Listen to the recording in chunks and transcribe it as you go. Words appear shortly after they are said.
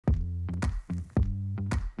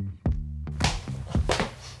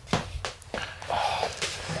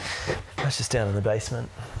it's just down in the basement.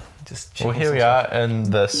 Just well, here we are in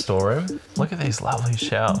the storeroom. Look at these lovely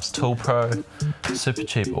shelves. Tool Pro, super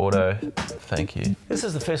cheap auto. Thank you. This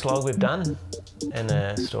is the first log we've done in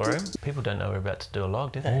a storeroom. People don't know we're about to do a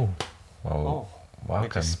log, do they? Oh, well, welcome.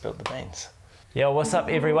 We just spilled the beans. Yo, what's up,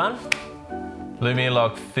 everyone? Lumiere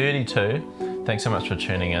Log 32. Thanks so much for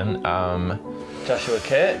tuning in. Joshua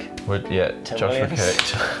Kirk. Joshua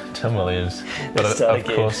Kirk, Tim Williams. But of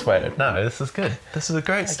course, wait, no, this is good. This is a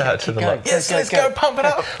great start to the log. Yes, let's go, pump it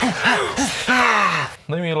up.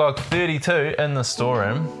 Lumiere Log 32 in the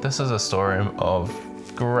storeroom. This is a storeroom of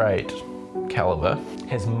great caliber.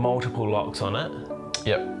 Has multiple locks on it.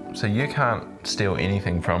 Yep, so you can't steal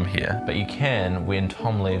anything from here, but you can when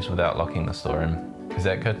Tom leaves without locking the storeroom. Is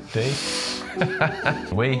that good, Dee?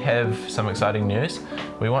 We have some exciting news.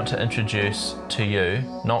 We want to introduce to you,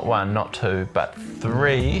 not one, not two, but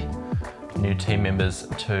 3 new team members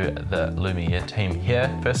to the Lumiere team here.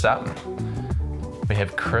 First up, we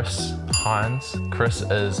have Chris Hines. Chris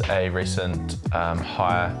is a recent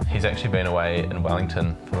hire. He's actually been away in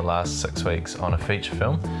Wellington for the last 6 weeks on a feature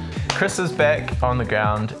film. Chris is back on the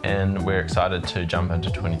ground and we're excited to jump into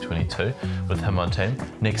 2022 with him on team.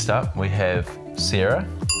 Next up, we have Sarah.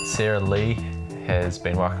 Sarah Lee has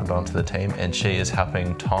been welcomed onto the team and she is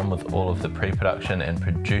helping Tom with all of the pre-production and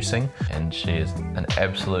producing, and she is an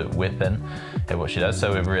absolute weapon at what she does,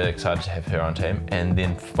 so we're really excited to have her on team. And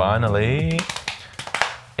then finally,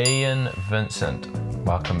 Ian Vincent.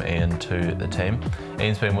 Welcome Ian to the team.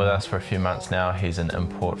 Ian's been with us for a few months now. He's an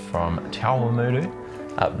import from Te Awamutu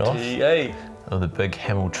up north. Of the big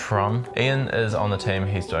Hamiltron. Ian is on the team.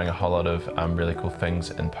 He's doing a whole lot of really cool things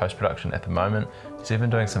in post-production at the moment. He's even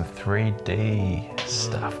doing some 3D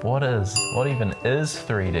stuff. What even is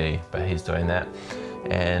 3D? But he's doing that.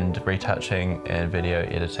 And retouching and video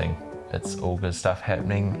editing. It's all good stuff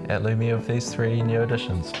happening at Lumiere with these 3 new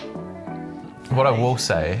additions. What I will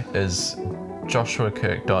say is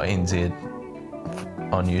joshuakirk.nz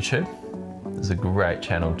on YouTube is a great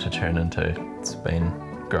channel to tune into. It's been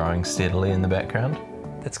growing steadily in the background.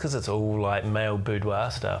 That's because it's all like male boudoir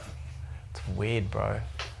stuff. It's weird, bro.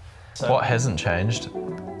 So what hasn't changed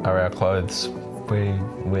are our clothes. We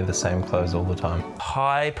wear the same clothes all the time.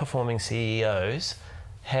 High-performing CEOs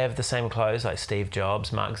have the same clothes like Steve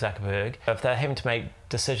Jobs, Mark Zuckerberg. If they're having to make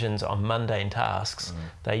decisions on mundane tasks,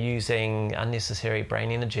 they're using unnecessary brain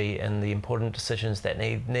energy in the important decisions that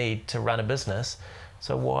need to run a business.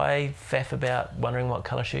 So why faff about wondering what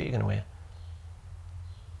colour shirt you're going to wear?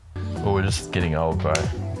 Well, we're just getting old, bro.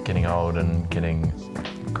 Getting old and getting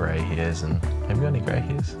grey hairs. And have you got any grey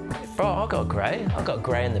hairs? Bro, I got grey. I got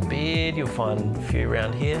grey in the beard. You'll find a few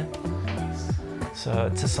around here. So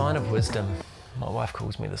it's a sign of wisdom. My wife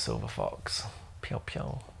calls me the silver fox. Pew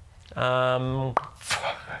pew.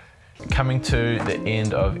 Coming to the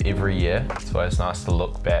end of every year, it's always nice to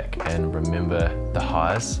look back and remember the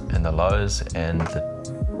highs and the lows and the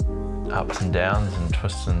ups and downs and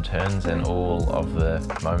twists and turns and all of the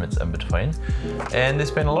moments in between. And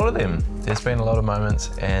there's been a lot of them. There's been a lot of moments,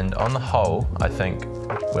 and on the whole, I think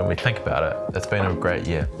when we think about it, it's been a great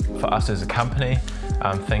year. For us as a company,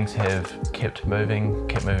 things have kept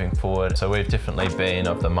moving forward. So we've definitely been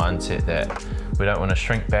of the mindset that we don't want to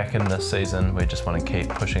shrink back in this season. We just want to keep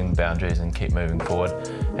pushing boundaries and keep moving forward,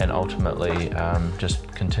 and ultimately just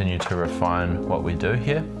continue to refine what we do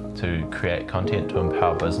here, to create content to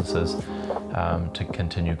empower businesses to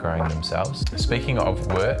continue growing themselves. Speaking of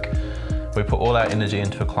work, we put all our energy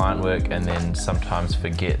into client work and then sometimes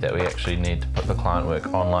forget that we actually need to put the client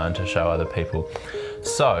work online to show other people.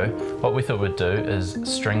 So what we thought we'd do is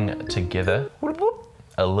string together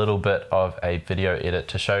a little bit of a video edit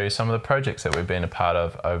to show you some of the projects that we've been a part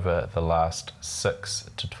of over the last 6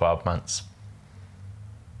 to 12 months.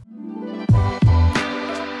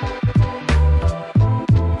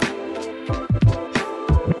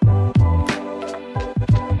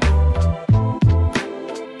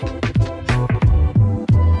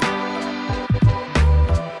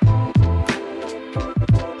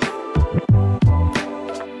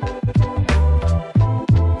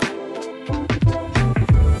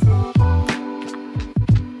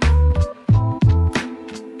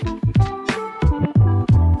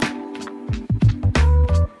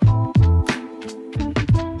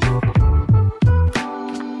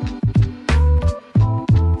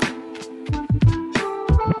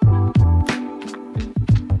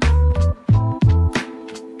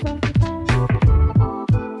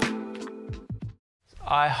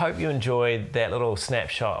 I hope you enjoyed that little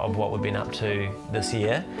snapshot of what we've been up to this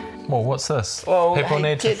year. Well, what's this? Well, people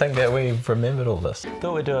need to think that we've remembered all this.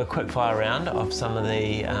 Thought we'd do a quick fire round of some of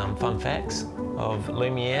the fun facts of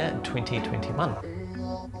Lumiere 2021.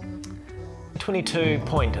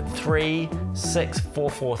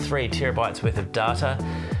 22.36443 terabytes worth of data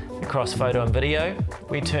across photo and video.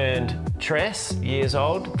 We turned Tres, years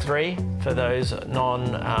old, 3 for those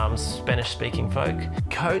non-Spanish speaking folk.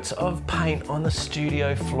 Coats of paint on the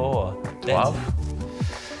studio floor. 12?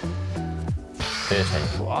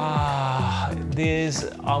 13.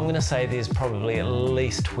 I'm gonna say there's probably at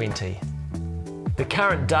least 20. The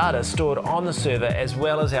current data stored on the server as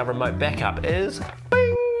well as our remote backup is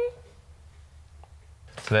bing.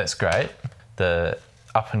 So that's great. The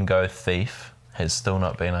up and go thief has still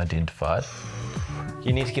not been identified.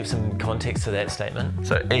 You need to give some context to that statement.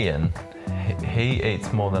 So Ian, he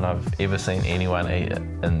eats more than I've ever seen anyone eat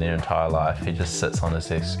in their entire life. He just sits on his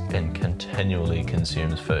desk and continually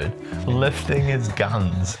consumes food. Lifting his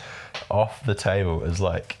guns off the table is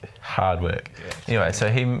like hard work. Anyway, so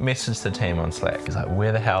he messaged the team on Slack. He's like,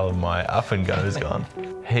 where the hell have my up and goes gone?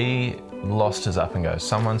 He lost his up and goes.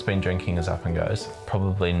 Someone's been drinking his up and goes,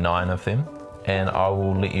 probably 9 of them. And I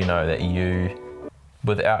will let you know that you,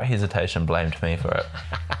 without hesitation, blamed me for it.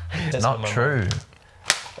 It's not true.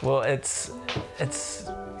 Well, it's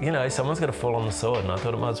you know, someone's got to fall on the sword, and I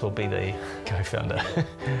thought it might as well be the co-founder.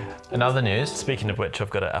 In other news, speaking of which,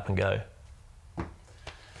 I've got to up and go.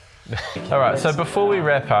 All right, so before we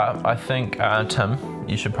wrap up, I think, Tim,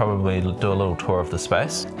 you should probably do a little tour of the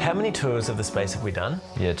space. How many tours of the space have we done?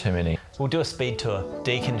 Yeah, too many. We'll do a speed tour.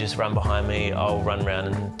 Dee can just run behind me, I'll run around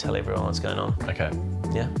and tell everyone what's going on. Okay.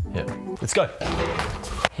 Yeah? Yep. Let's go.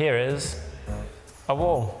 Here is a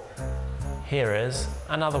wall. Here is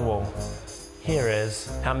another wall. Here is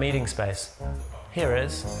our meeting space. Here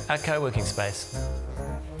is our co-working space.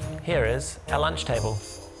 Here is our lunch table.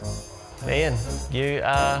 Ian, you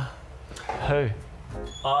are who?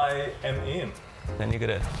 I am Ian. Then you got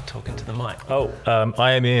to talk into the mic. Oh,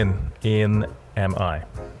 I am Ian. Ian am I.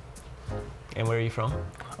 And where are you from?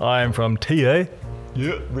 I am from TA.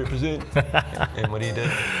 Yeah, represent. And what do you do?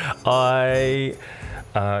 I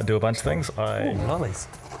do a bunch of things. Ooh, lollies.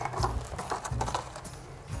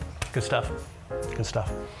 Good stuff. Good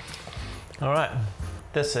stuff. All right.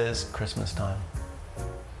 This is Christmas time.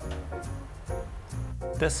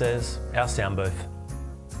 This is our sound booth.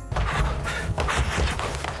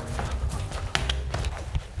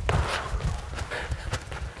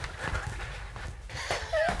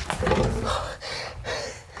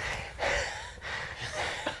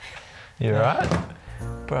 You alright?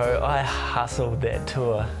 Bro, I hustled that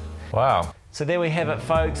tour. Wow. So there we have it,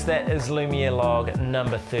 folks. That is Lumiere Log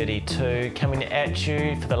number 32 coming at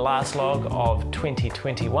you for the last log of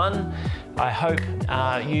 2021. I hope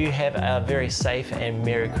you have a very safe and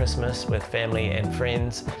Merry Christmas with family and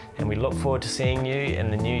friends, and we look forward to seeing you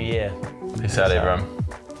in the new year. Peace out, everyone.